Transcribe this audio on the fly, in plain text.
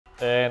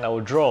and I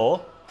will draw.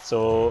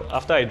 So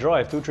after I draw, I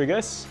have 2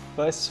 triggers.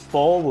 First,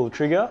 fall will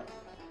trigger.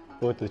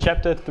 Go to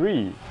chapter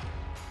 3.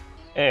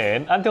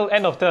 And until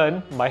end of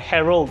turn, my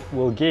Herald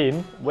will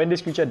gain. When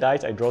this creature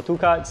dies, I draw 2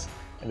 cards,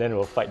 and then it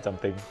will fight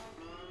something.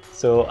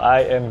 So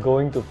I am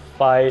going to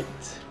fight...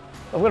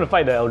 I'm going to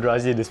fight the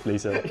Eldrazi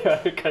Displacer.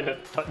 Yeah, I kind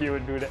of thought you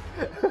would do that.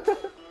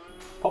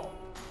 Pop.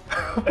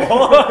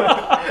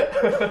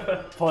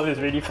 Paul is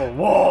ready for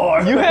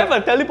war! You have a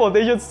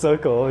teleportation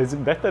circle, it's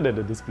better than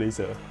the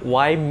Displacer.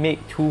 Why make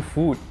 2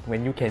 food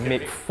when you can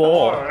make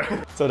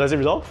 4? So does it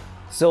resolve?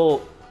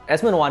 So,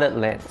 Esmond wanted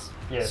lands.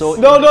 Yes. So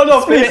No,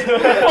 please!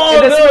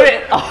 Oh, in the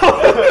spirit of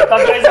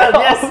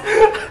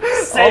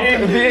yes! Send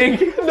him being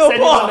Send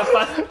him on the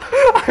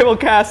path. I will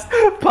cast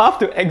Path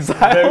to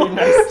Exile, Very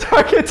nice.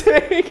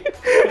 targeting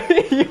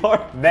your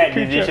Bad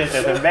creature. decisions,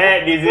 Esmond.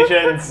 Bad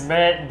decisions.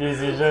 Bad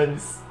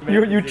decisions.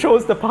 You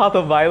chose the path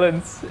of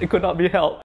violence. It could not be helped.